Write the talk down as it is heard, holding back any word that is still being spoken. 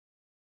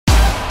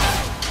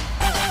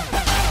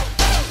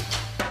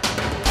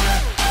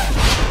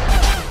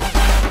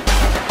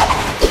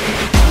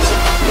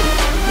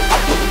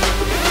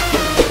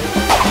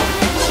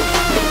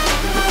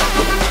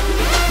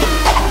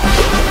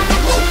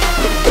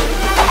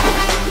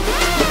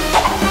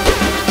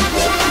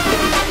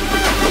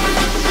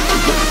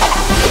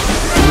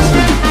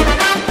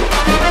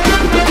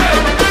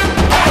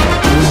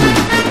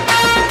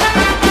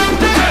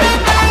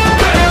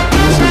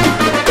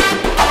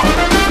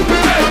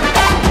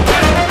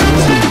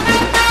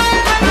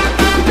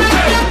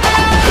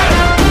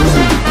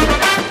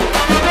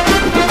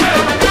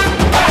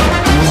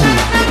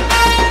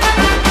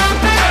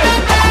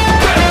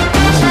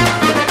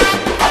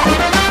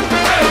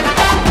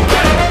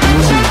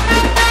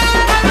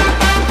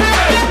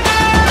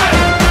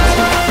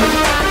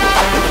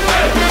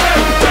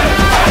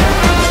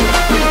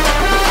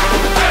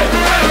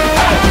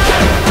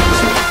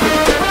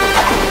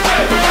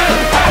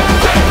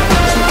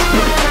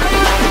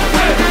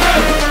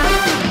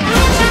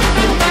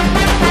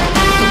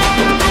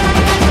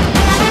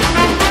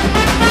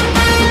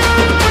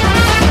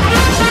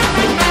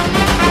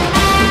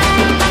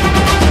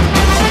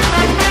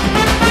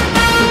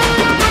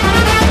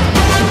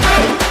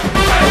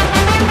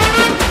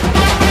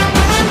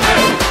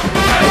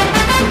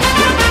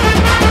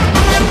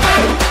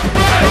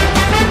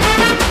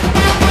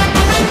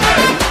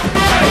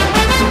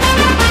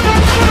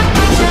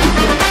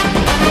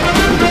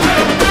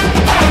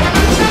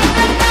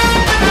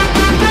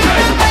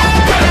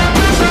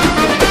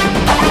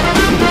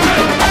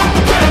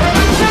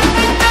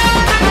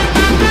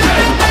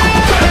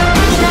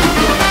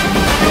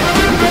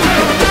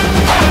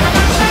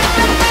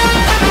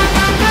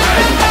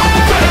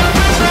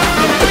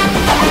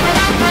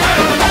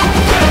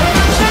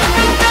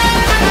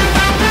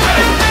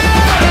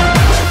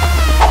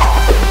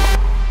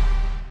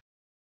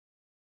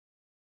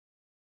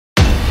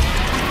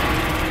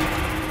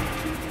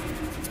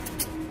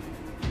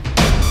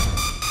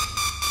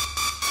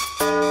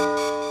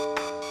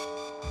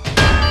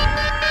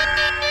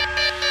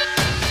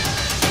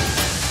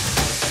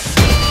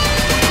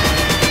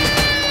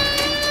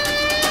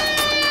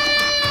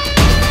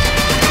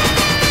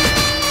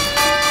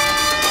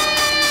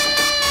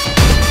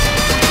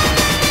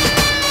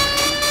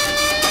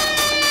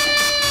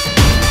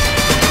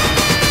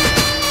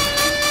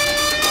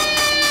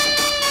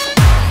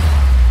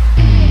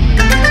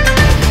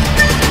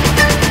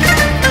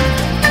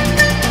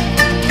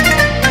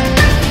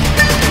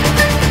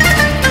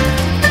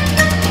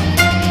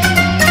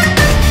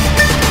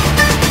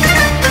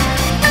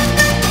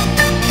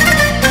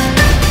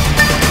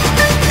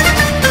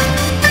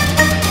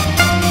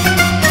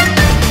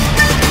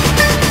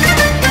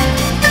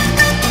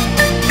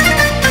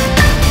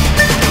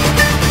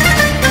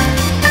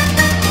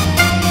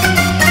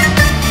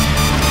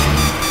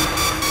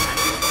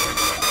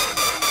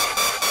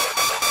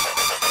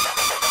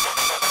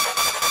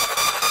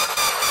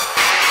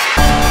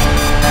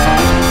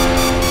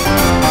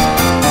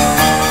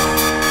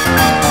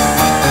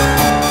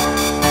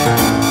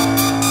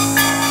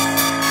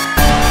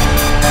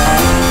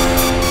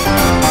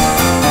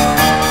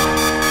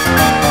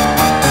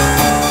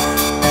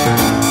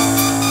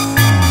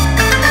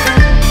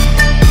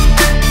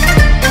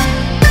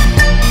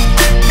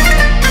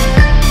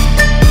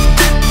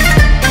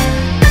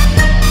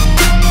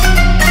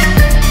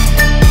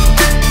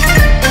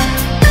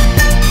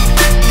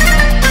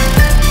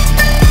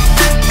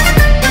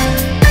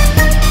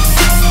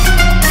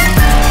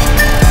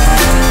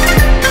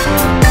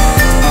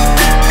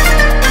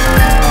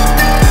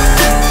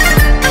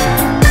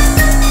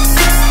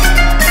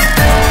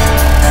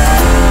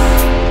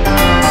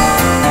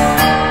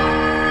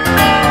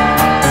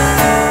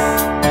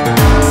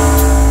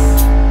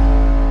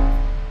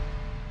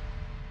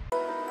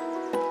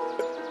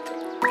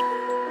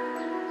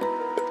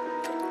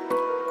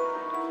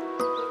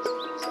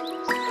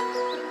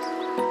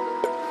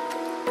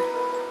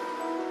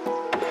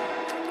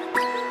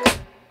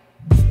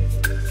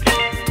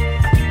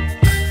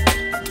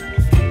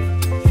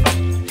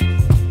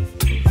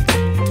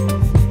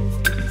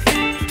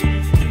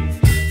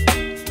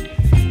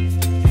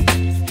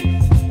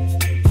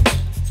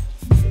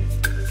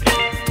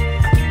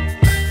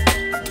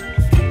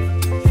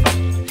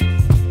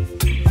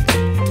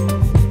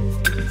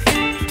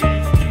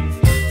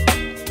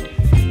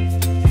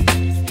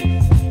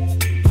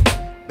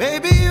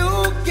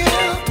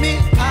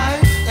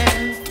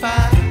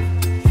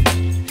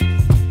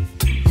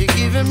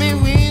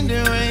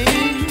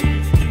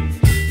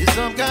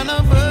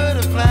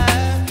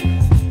fine.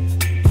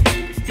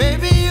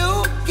 Baby, you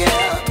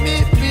give me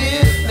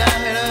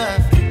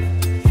midnight.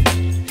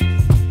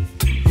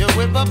 You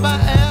whip up my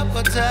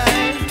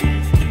appetite.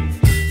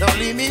 Don't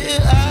leave me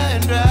here high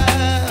and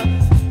dry.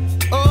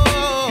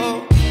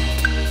 Oh,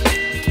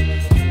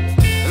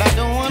 well, I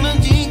don't wanna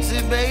jinx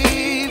it,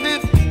 baby,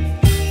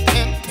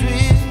 and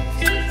twist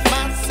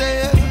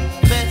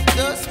myself at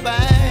the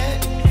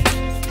spine.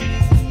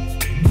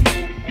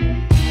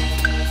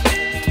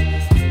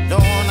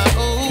 Don't wanna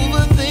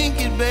overthink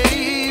it, baby.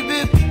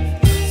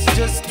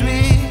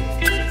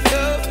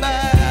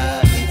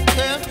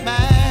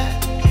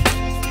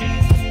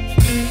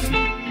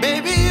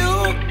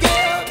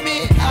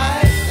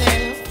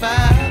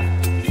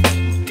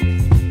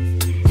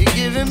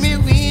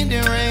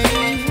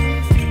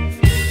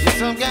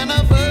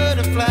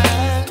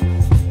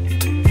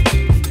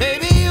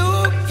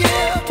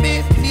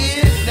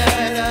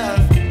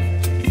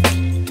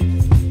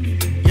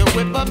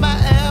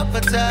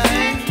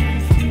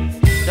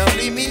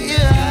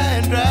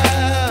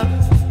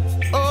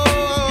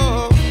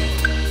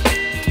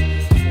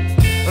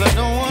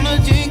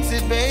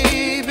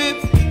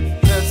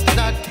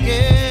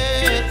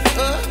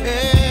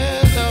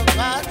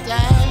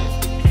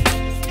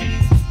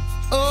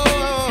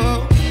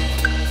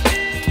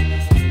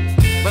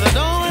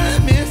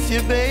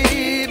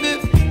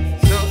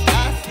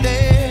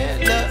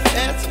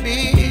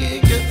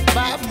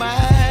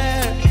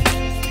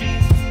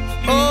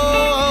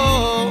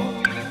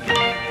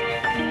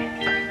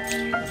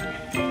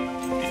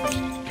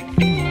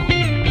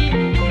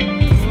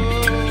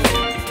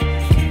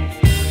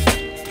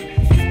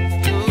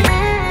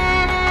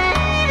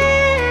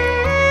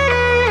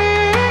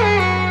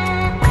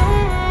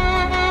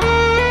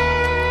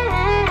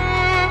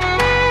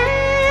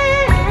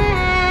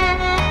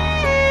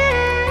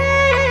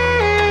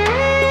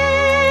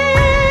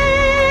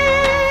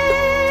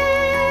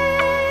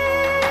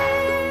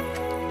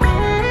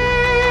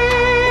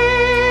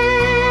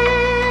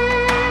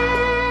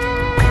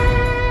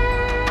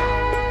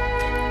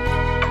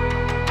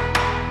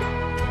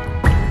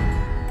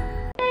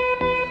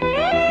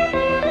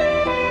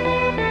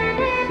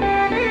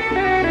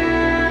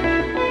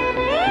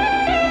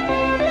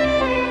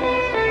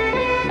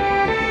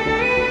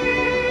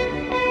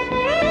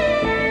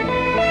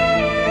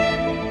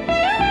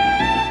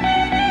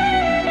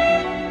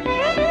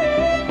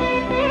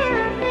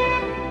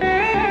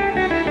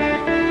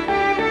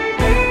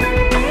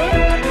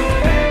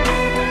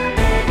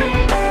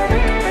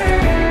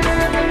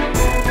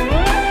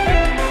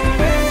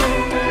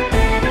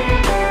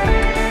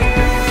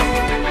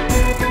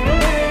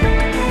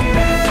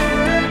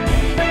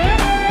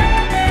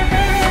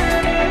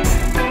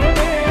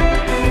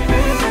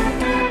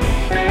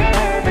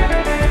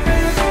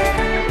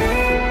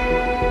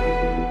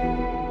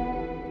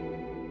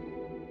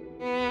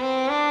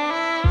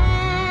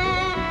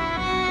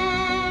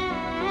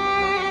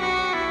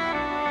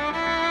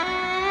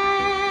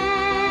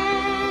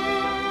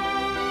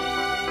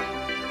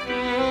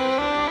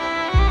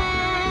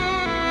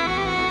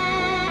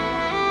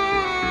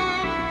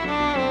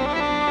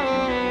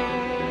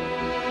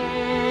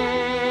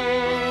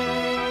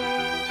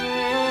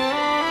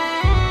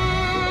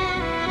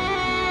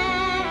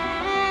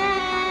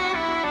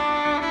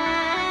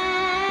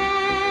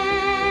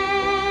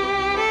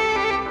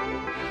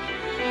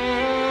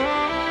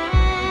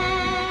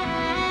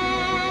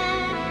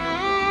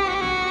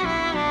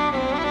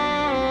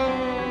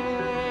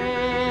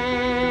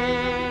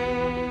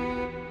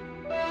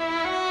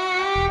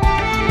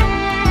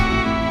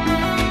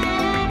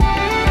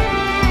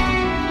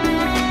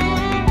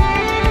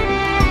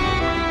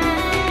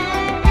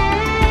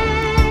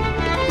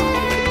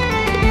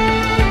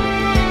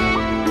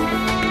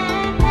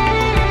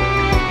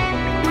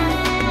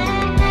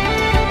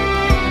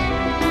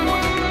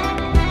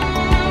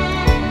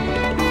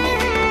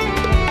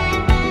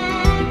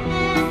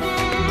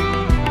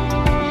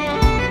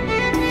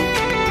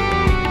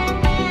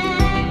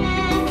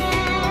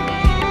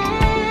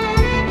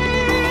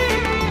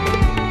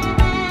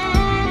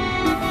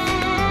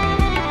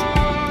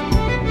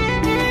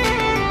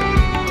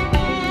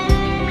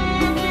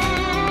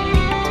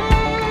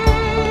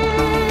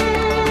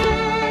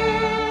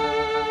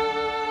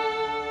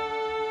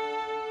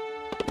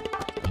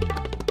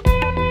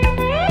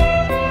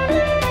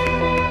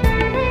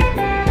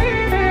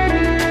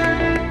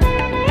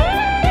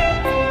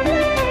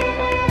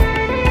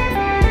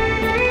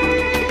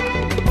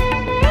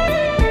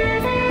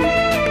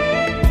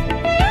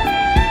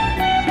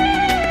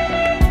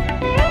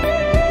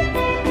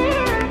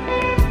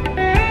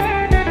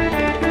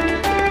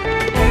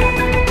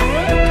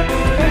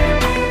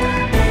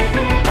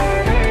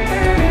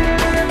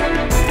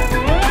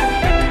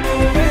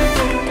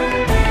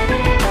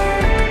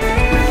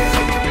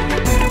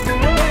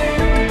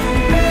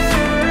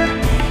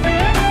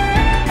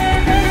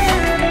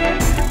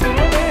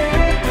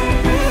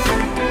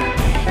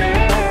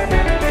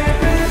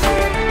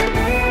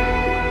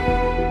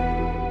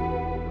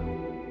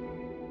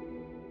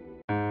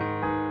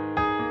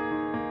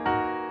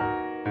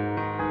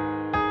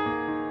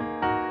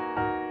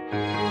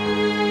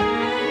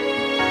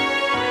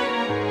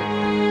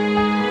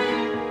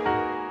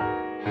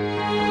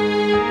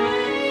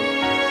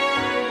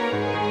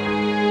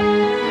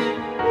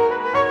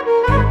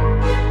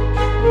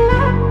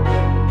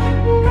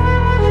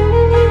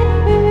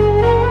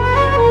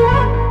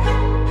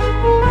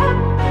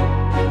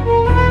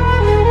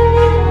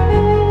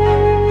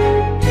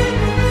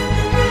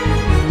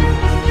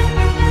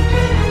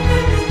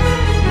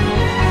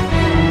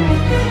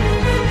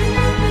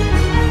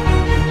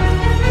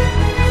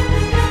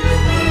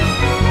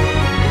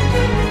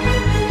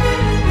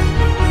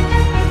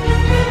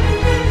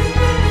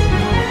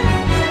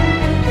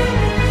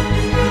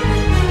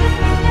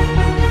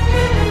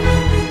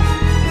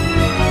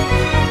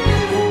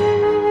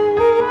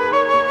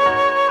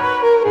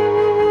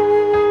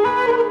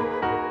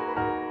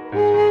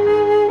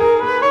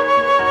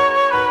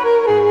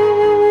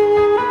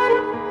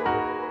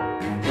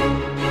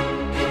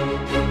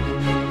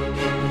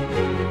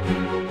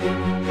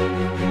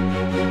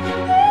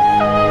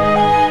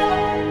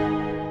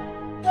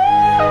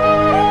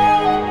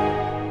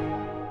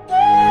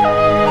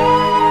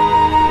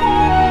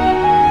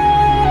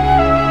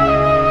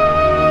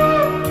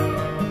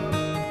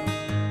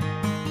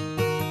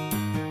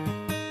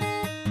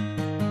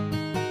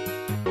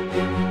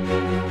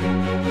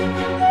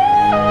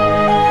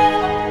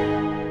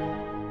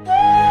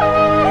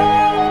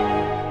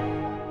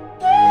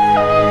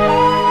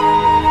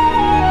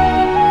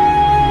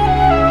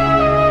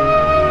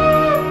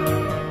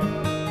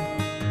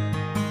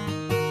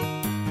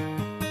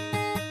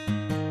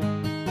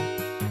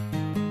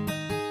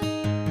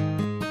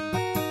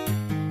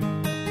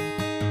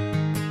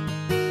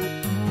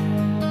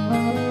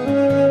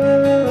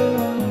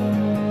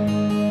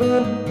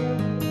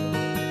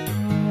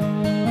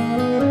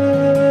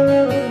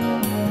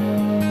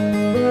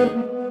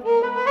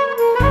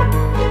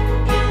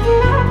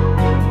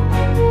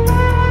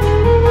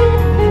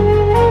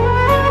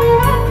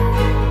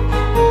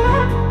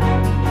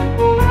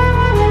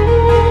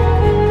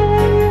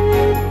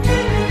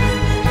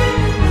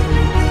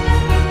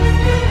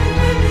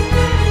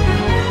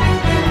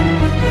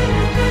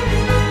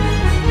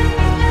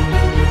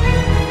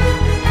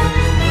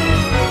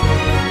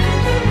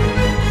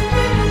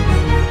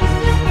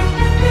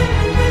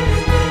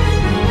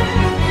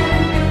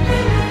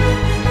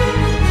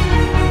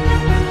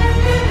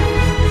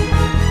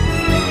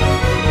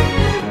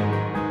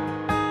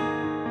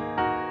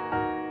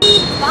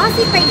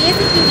 வாசிப்பை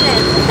நேசிக்கின்ற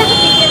புத்தக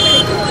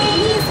பிரியர்களுக்கு ஒரு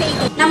இனிய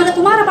செய்தி. நமது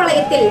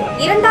குமாரபாளையத்தில்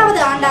 2வது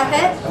ஆண்டாக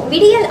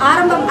விடியல்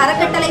ஆரம்பம்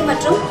அறக்கட்டளை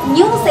மற்றும்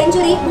நியூ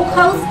செஞ்சுரி புக்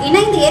ஹவுஸ்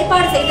இணைந்து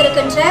ஏற்பாடு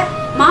செய்திருக்கின்ற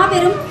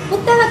மாபெரும்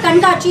புத்தக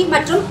கண்காட்சி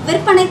மற்றும்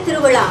விற்பனை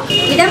திருவிழா.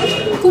 இடம்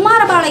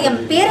குமாரபாளையம்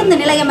பேருந்து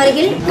நிலையம்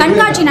அருகில்.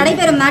 கண்காட்சி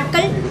நடைபெறும்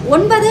நாட்கள்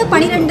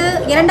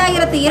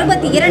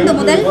 9/12/2022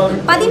 முதல்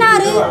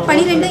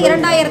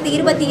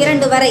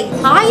 16/12/2022 வரை.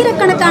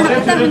 ஆயிரக்கணக்கான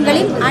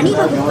புத்தகங்களின்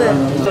அணிவகுப்பு.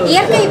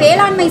 இயற்கை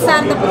வேளாண்மை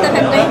சார்ந்த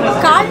புத்தகங்கள்,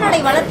 கால்நடை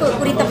வளர்ப்பு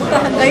குறித்த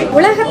புத்தகங்கள்,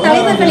 உலக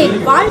தலைவர்களின்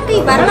வாழ்க்கை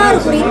வரலாறு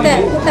குறித்த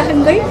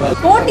புத்தகங்கள்,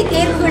 போட்டித்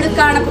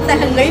தேர்வுகளுக்கான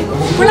புத்தகங்கள்,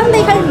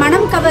 குழந்தைகள்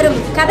மனம் கவரும்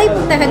கதை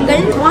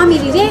புத்தகங்கள், சுவாமி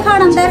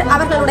விவேகானந்தர்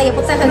அவர்களுடைய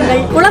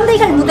புத்தகங்கள்,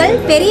 குழந்தைகள் முதல்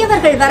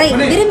பெரியவர்கள் வரை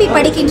விரும்பி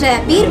படிக்கின்ற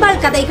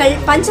பீர்பால் கதைகள்,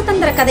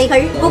 பஞ்சதந்திர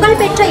கதைகள்,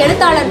 புகழ்பெற்ற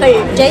எழுத்தாளர்கள்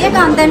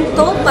ஜெயகாந்தன்,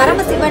 தோ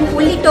பரமசிவன்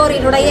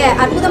உள்ளிட்டோரினுடைய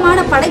அற்புதமான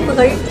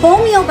படைப்புகள்,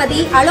 ஹோமியோபதி,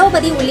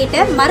 அலோபதி உள்ளிட்ட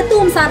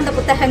மருத்துவம் சார்ந்த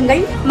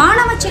புத்தகங்கள்.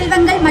 மாணவ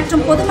செல்வங்கள்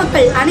மற்றும்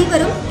பொதுமக்கள்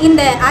அனைவரும்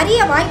இந்த அரிய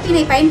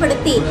வாய்ப்பினை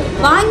பயன்படுத்தி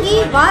வாங்கி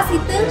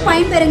வாசித்து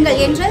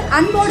பயன்பெறுங்கள் என்று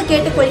அன்போடு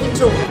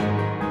கேட்டுக்கொள்கின்றோம்.